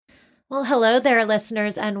Well, hello there,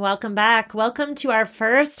 listeners, and welcome back. Welcome to our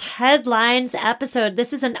first headlines episode.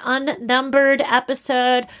 This is an unnumbered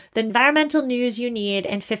episode, the environmental news you need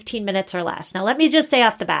in 15 minutes or less. Now, let me just say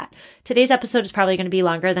off the bat, today's episode is probably going to be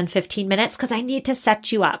longer than 15 minutes because I need to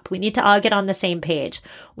set you up. We need to all get on the same page.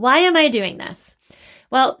 Why am I doing this?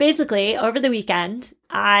 Well, basically, over the weekend,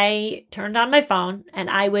 I turned on my phone and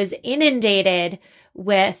I was inundated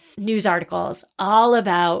with news articles all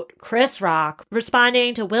about Chris Rock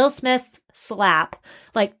responding to Will Smith's slap.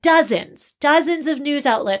 Like dozens of news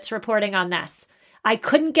outlets reporting on this. I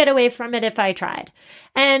couldn't get away from it if I tried.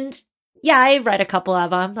 And yeah, I read a couple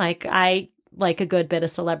of them. I like a good bit of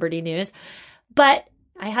celebrity news. But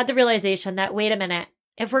I had the realization that, wait a minute,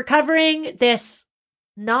 if we're covering this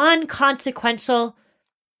non-consequential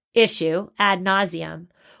issue ad nauseum,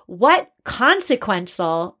 what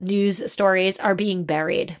consequential news stories are being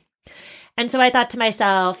buried? And so I thought to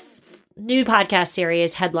myself, new podcast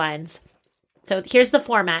series, headlines. So here's the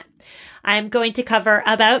format. I'm going to cover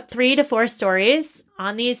about 3 to 4 stories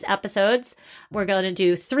on these episodes. We're going to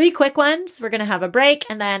do 3 quick ones. We're going to have a break.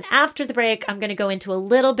 And then after the break, I'm going to go into a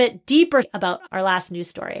little bit deeper about our last news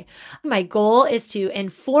story. My goal is to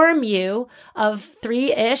inform you of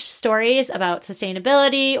 3-ish stories about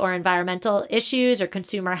sustainability or environmental issues or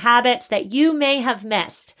consumer habits that you may have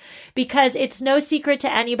missed. Because it's no secret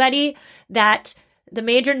to anybody that the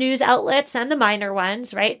major news outlets and the minor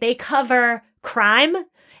ones, right, they cover crime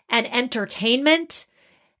and entertainment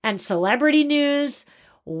and celebrity news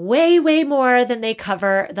way, way more than they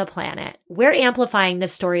cover the planet. We're amplifying the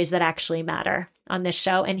stories that actually matter on this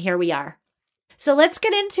show, and here we are. So let's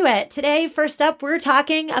get into it. Today, first up, we're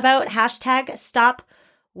talking about hashtag Stop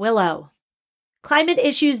Willow. Climate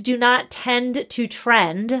issues do not tend to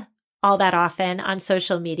trend all that often on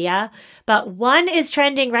social media, but one is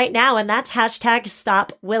trending right now, and that's hashtag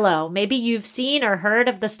Stop Willow. Maybe you've seen or heard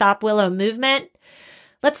of the Stop Willow movement.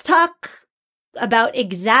 Let's talk about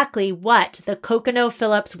exactly what the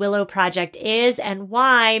CocoNoPhillips Willow Project is and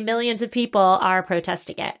why millions of people are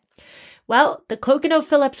protesting it. Well, the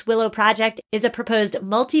CocoNoPhillips Willow Project is a proposed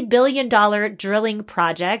multi-billion-dollar drilling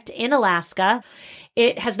project in Alaska.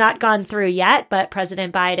 It has not gone through yet, but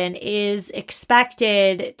President Biden is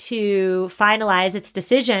expected to finalize its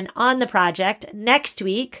decision on the project next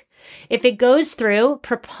week. If it goes through,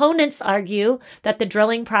 proponents argue that the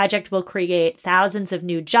drilling project will create thousands of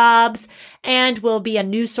new jobs and will be a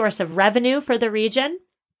new source of revenue for the region.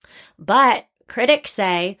 But critics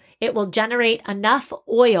say it will generate enough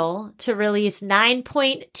oil to release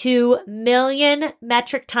 9.2 million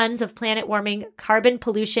metric tons of planet-warming carbon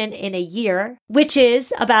pollution in a year, which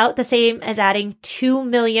is about the same as adding 2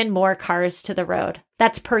 million more cars to the road.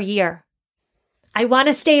 That's per year. I want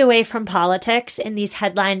to stay away from politics in these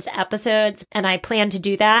headlines episodes, and I plan to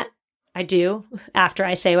do that. I do, after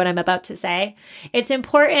I say what I'm about to say. It's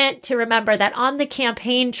important to remember that on the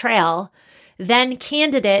campaign trail, then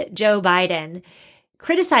candidate Joe Biden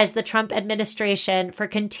criticized the Trump administration for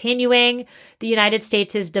continuing the United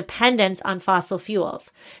States' dependence on fossil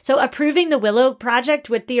fuels. So approving the Willow Project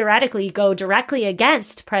would theoretically go directly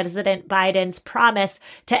against President Biden's promise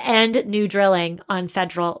to end new drilling on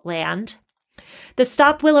federal land. The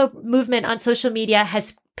Stop Willow movement on social media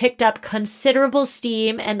has picked up considerable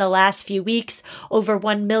steam in the last few weeks. Over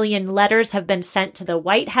 1 million letters have been sent to the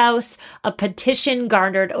White House. A petition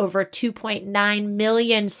garnered over 2.9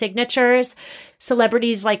 million signatures.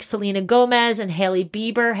 Celebrities like Selena Gomez and Hailey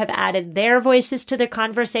Bieber have added their voices to the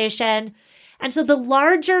conversation. And so the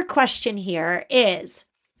larger question here is,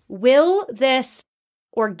 will this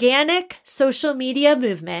organic social media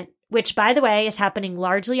movement, which, by the way, is happening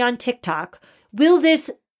largely on TikTok, will this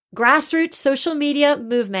grassroots social media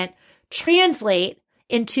movement translate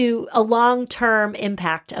into a long-term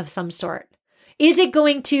impact of some sort? Is it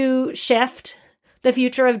going to shift the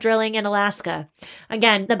future of drilling in Alaska?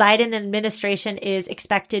 Again, the Biden administration is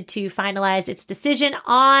expected to finalize its decision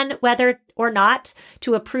on whether or not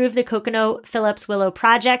to approve the CocoNoPhillips Willow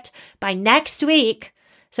Project by next week.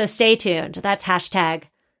 So stay tuned. That's hashtag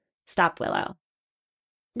Stop Willow.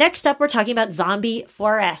 Next up, we're talking about zombie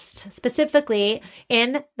forests, specifically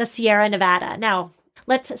in the Sierra Nevada. Now,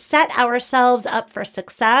 let's set ourselves up for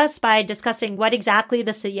success by discussing what exactly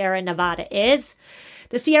the Sierra Nevada is.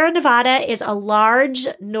 The Sierra Nevada is a large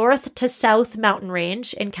north to south mountain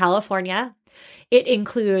range in California. It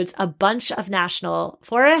includes a bunch of national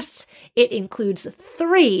forests. It includes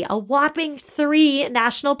a whopping three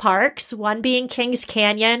national parks, one being Kings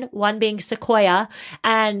Canyon, one being Sequoia,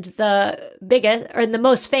 and the biggest, or the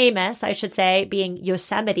most famous, I should say, being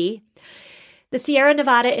Yosemite. The Sierra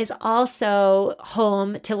Nevada is also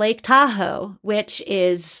home to Lake Tahoe, which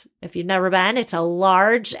is, if you've never been, it's a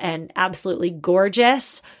large and absolutely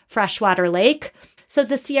gorgeous freshwater lake. So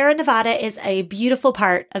the Sierra Nevada is a beautiful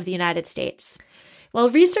part of the United States. Well,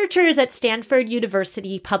 researchers at Stanford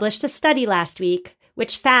University published a study last week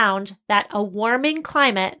which found that a warming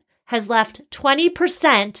climate has left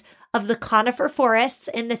 20% of the conifer forests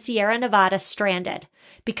in the Sierra Nevada stranded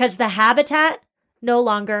because the habitat no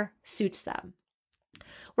longer suits them.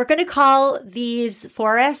 We're going to call these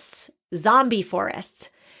forests zombie forests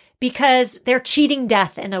because they're cheating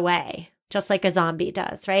death in a way, just like a zombie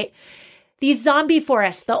does, right? These zombie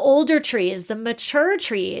forests, the older trees, the mature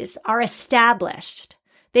trees are established.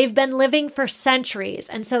 They've been living for centuries,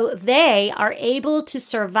 and so they are able to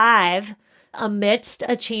survive amidst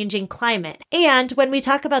a changing climate. And when we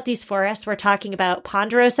talk about these forests, we're talking about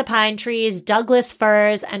ponderosa pine trees, Douglas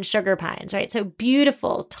firs, and sugar pines, right? So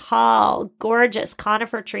beautiful, tall, gorgeous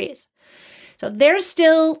conifer trees. So they're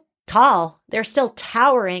still tall. They're still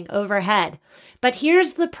towering overhead. But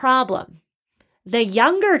here's the problem. The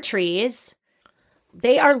younger trees,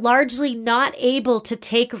 they are largely not able to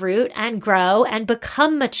take root and grow and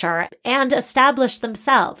become mature and establish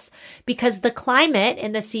themselves because the climate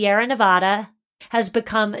in the Sierra Nevada has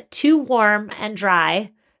become too warm and dry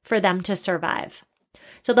for them to survive.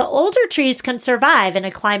 So the older trees can survive in a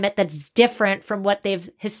climate that's different from what they've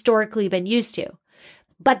historically been used to.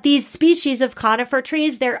 But these species of conifer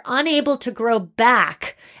trees, they're unable to grow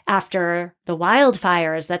back after the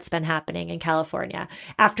wildfires that's been happening in California,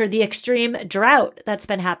 after the extreme drought that's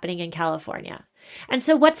been happening in California. And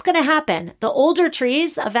so what's going to happen? The older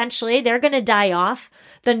trees, eventually, they're going to die off.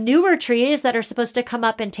 The newer trees that are supposed to come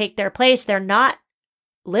up and take their place, they're not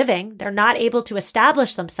living. They're not able to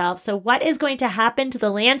establish themselves. So what is going to happen to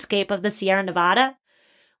the landscape of the Sierra Nevada?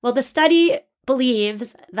 Well, the study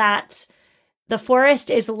believes that the forest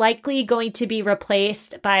is likely going to be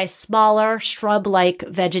replaced by smaller shrub-like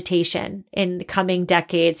vegetation in the coming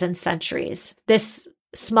decades and centuries. This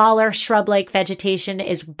smaller shrub-like vegetation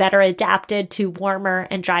is better adapted to warmer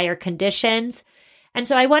and drier conditions. And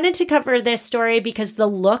so I wanted to cover this story because the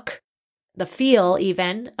look, the feel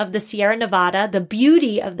even, of the Sierra Nevada, the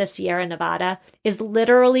beauty of the Sierra Nevada is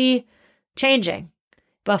literally changing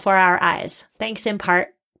before our eyes, thanks in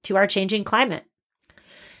part to our changing climate.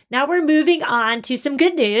 Now we're moving on to some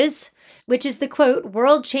good news, which is the quote,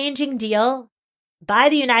 world-changing deal by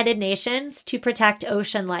the United Nations to protect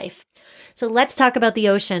ocean life. So let's talk about the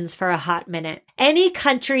oceans for a hot minute. Any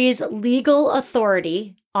country's legal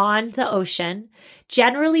authority on the ocean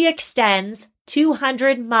generally extends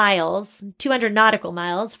 200 nautical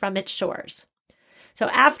miles from its shores. So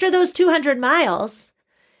after those 200 miles,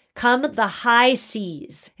 come the high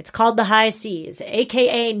seas. It's called the high seas,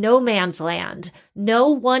 aka no man's land. No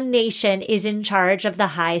one nation is in charge of the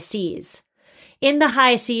high seas. In the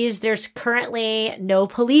high seas, there's currently no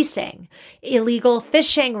policing. Illegal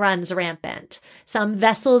fishing runs rampant. Some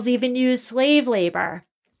vessels even use slave labor.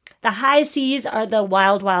 The high seas are the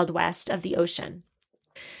wild, wild west of the ocean.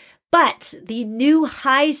 But the new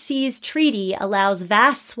High Seas Treaty allows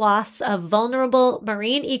vast swaths of vulnerable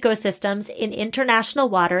marine ecosystems in international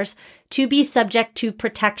waters to be subject to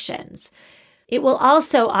protections. It will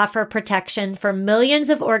also offer protection for millions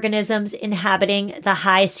of organisms inhabiting the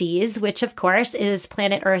high seas, which of course is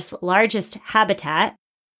planet Earth's largest habitat.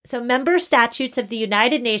 So member statutes of the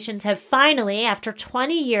United Nations have finally, after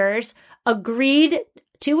 20 years, agreed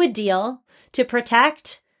to a deal to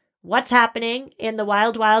protect what's happening in the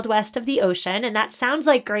wild, wild west of the ocean. And that sounds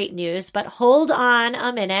like great news, but hold on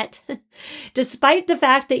a minute. Despite the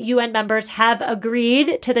fact that UN members have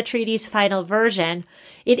agreed to the treaty's final version,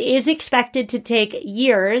 it is expected to take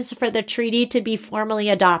years for the treaty to be formally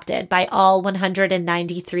adopted by all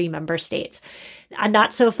 193 member states. A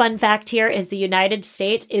not so fun fact here is the United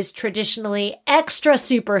States is traditionally extra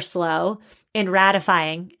super slow in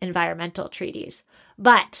ratifying environmental treaties.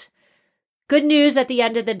 But good news at the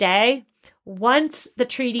end of the day, once the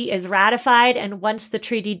treaty is ratified and once the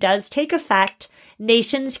treaty does take effect,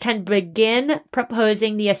 nations can begin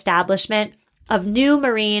proposing the establishment of new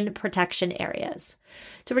marine protection areas.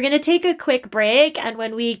 So we're going to take a quick break, and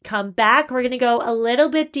when we come back, we're going to go a little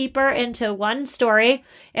bit deeper into one story.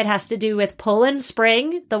 It has to do with Poland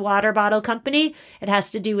Spring, the water bottle company. It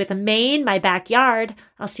has to do with Maine, my backyard.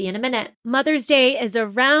 I'll see you in a minute. Mother's Day is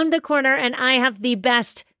around the corner, and I have the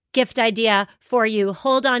best gift idea for you.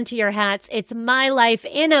 Hold on to your hats. It's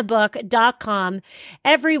mylifeinabook.com.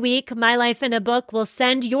 Every week, My Life in a Book will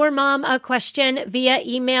send your mom a question via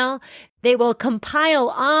email. They will compile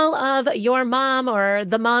all of your mom or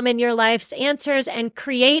the mom in your life's answers and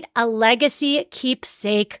create a legacy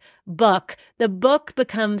keepsake book, the book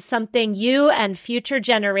becomes something you and future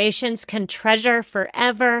generations can treasure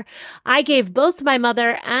forever. I gave both my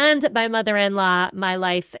mother and my mother-in-law my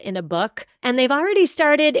life in a book, and they've already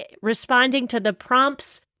started responding to the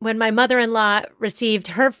prompts. When my mother-in-law received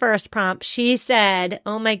her first prompt, she said,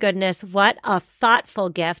 "Oh my goodness, what a thoughtful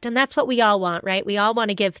gift." And that's what we all want, right? We all want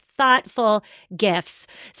to give thoughtful gifts.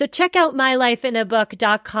 So check out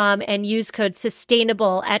mylifeinabook.com and use code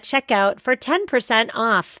SUSTAINABLE at checkout for 10%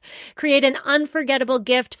 off. Create an unforgettable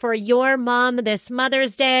gift for your mom this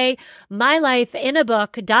Mother's Day.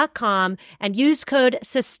 mylifeinabook.com and use code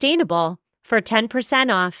SUSTAINABLE for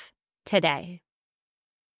 10% off today.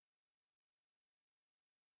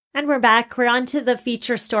 And we're back. We're on to the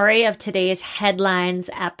feature story of today's headlines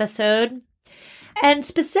episode. And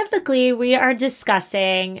specifically, we are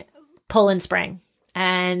discussing Poland Spring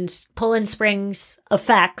and Poland Spring's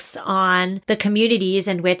effects on the communities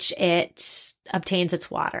in which it obtains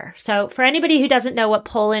its water. So for anybody who doesn't know what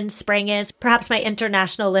Poland Spring is, perhaps my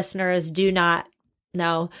international listeners do not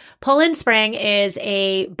know, Poland Spring is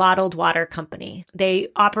a bottled water company. They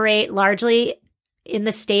operate largely in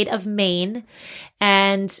the state of Maine,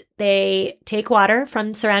 and they take water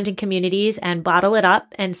from surrounding communities and bottle it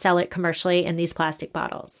up and sell it commercially in these plastic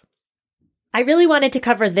bottles. I really wanted to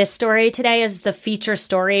cover this story today as the feature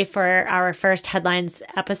story for our first headlines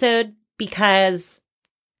episode because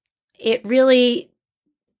it really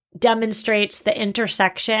demonstrates the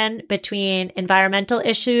intersection between environmental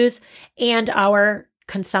issues and our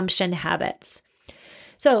consumption habits.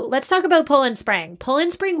 So let's talk about Poland Spring.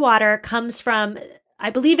 Poland Spring water comes from,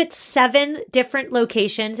 I believe it's 7 different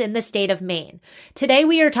locations in the state of Maine. Today,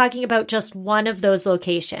 we are talking about just one of those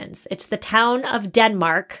locations. It's the town of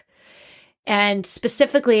Denmark. And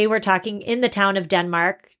specifically, we're talking in the town of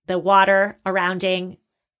Denmark, the water surrounding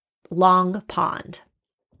Long Pond.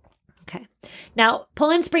 Okay. Now,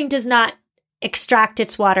 Poland Spring does not extract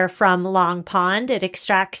its water from Long Pond. It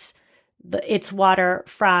extracts its water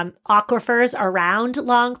from aquifers around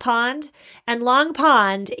Long Pond, and Long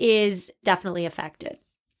Pond is definitely affected.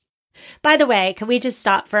 By the way, can we just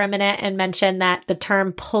stop for a minute and mention that the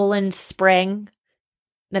term Poland Spring,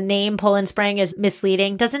 the name Poland Spring, is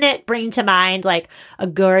misleading? Doesn't it bring to mind like a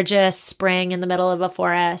gorgeous spring in the middle of a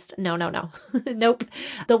forest? No. Nope.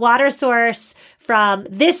 The water source from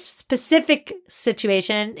this specific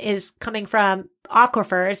situation is coming from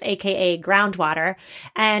aquifers, aka groundwater,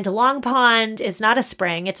 and Long Pond is not a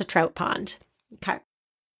spring, it's a trout pond. Okay.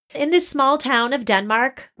 In this small town of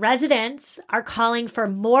Denmark, residents are calling for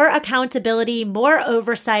more accountability, more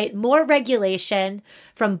oversight, more regulation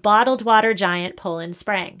from bottled water giant Poland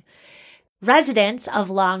Spring. Residents of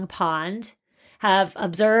Long Pond have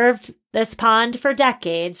observed this pond for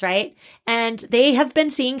decades, right? And they have been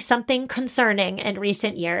seeing something concerning in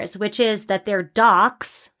recent years, which is that their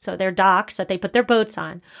docks, so their docks that they put their boats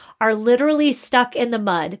on, are literally stuck in the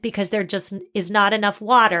mud because there just is not enough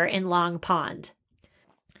water in Long Pond.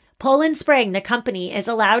 Poland Spring, the company, is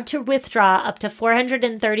allowed to withdraw up to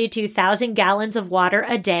 432,000 gallons of water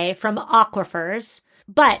a day from aquifers.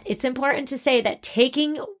 But it's important to say that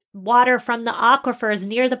taking water from the aquifers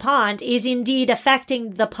near the pond is indeed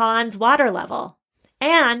affecting the pond's water level.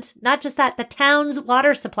 And not just that, the town's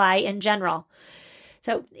water supply in general.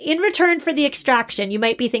 So in return for the extraction, you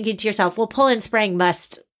might be thinking to yourself, well, Poland Spring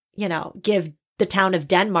must, give the town of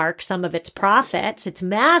Denmark some of its profits, its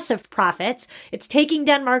massive profits. It's taking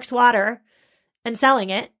Denmark's water and selling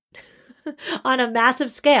it on a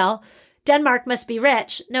massive scale. Denmark must be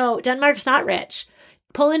rich. No, Denmark's not rich.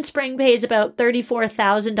 Poland Spring pays about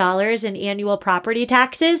 $34,000 in annual property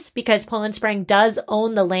taxes because Poland Spring does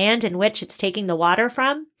own the land in which it's taking the water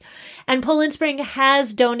from. And Poland Spring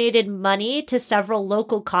has donated money to several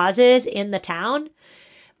local causes in the town.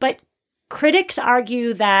 But critics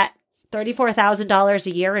argue that $34,000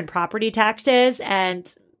 a year in property taxes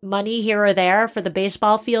and money here or there for the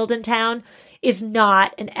baseball field in town is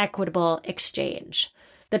not an equitable exchange.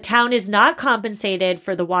 The town is not compensated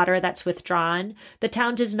for the water that's withdrawn. The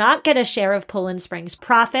town does not get a share of Poland Spring's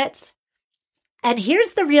profits. And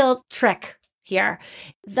here's the real trick here.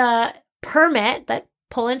 The permit that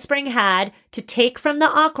Poland Spring had to take from the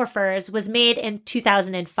aquifers was made in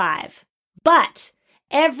 2005. But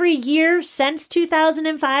every year since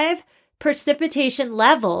 2005, precipitation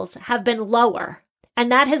levels have been lower, and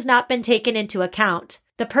that has not been taken into account.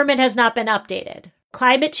 The permit has not been updated.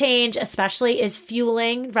 Climate change especially is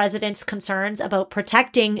fueling residents' concerns about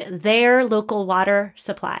protecting their local water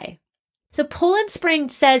supply. So Poland Spring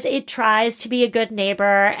says it tries to be a good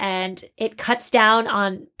neighbor and it cuts down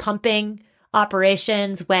on pumping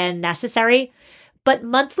operations when necessary, but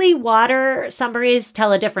monthly water summaries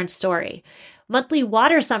tell a different story. Monthly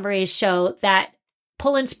water summaries show that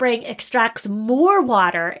Poland Spring extracts more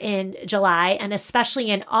water in July and especially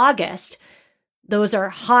in August. Those are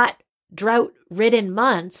hot, drought-ridden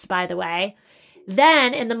months, by the way,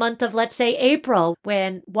 than in the month of, let's say, April,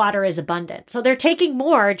 when water is abundant. So they're taking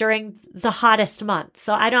more during the hottest months.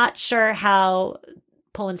 So I'm not sure how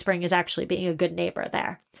Poland Spring is actually being a good neighbor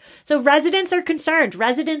there. So residents are concerned.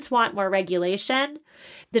 Residents want more regulation.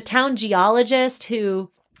 The town geologist,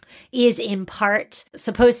 who is in part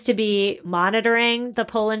supposed to be monitoring the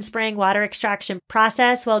Poland Spring water extraction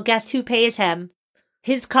process, well, guess who pays him?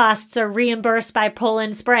 His costs are reimbursed by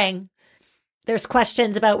Poland Spring. There's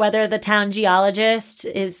questions about whether the town geologist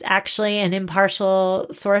is actually an impartial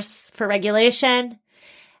source for regulation.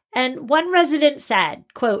 And one resident said,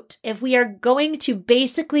 quote, "If we are going to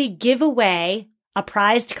basically give away a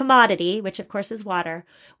prized commodity, which of course is water,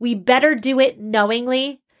 we better do it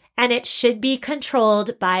knowingly, and it should be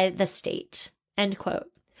controlled by the state," end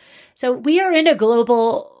quote. So we are in a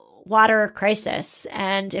global water crisis.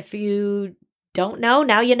 And if you don't know,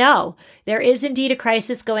 now you know. There is indeed a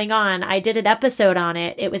crisis going on. I did an episode on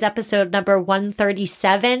it. It was episode number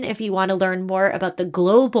 137 if you want to learn more about the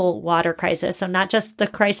global water crisis. So not just the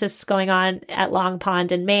crisis going on at Long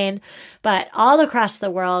Pond in Maine, but all across the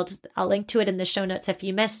world. I'll link to it in the show notes if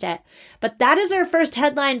you missed it. But that is our first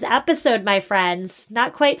headlines episode, my friends.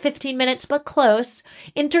 Not quite 15 minutes, but close.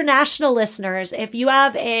 International listeners, if you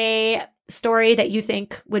have a story that you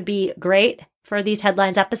think would be great for these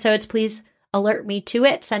headlines episodes, please alert me to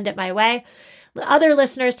it. Send it my way. Other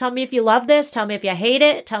listeners, tell me if you love this. Tell me if you hate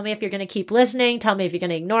it. Tell me if you're going to keep listening. Tell me if you're going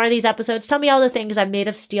to ignore these episodes. Tell me all the things. I'm made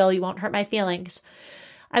of steel. You won't hurt my feelings.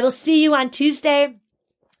 I will see you on Tuesday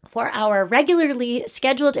for our regularly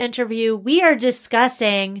scheduled interview. We are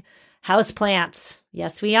discussing houseplants.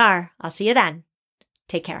 Yes, we are. I'll see you then.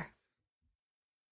 Take care.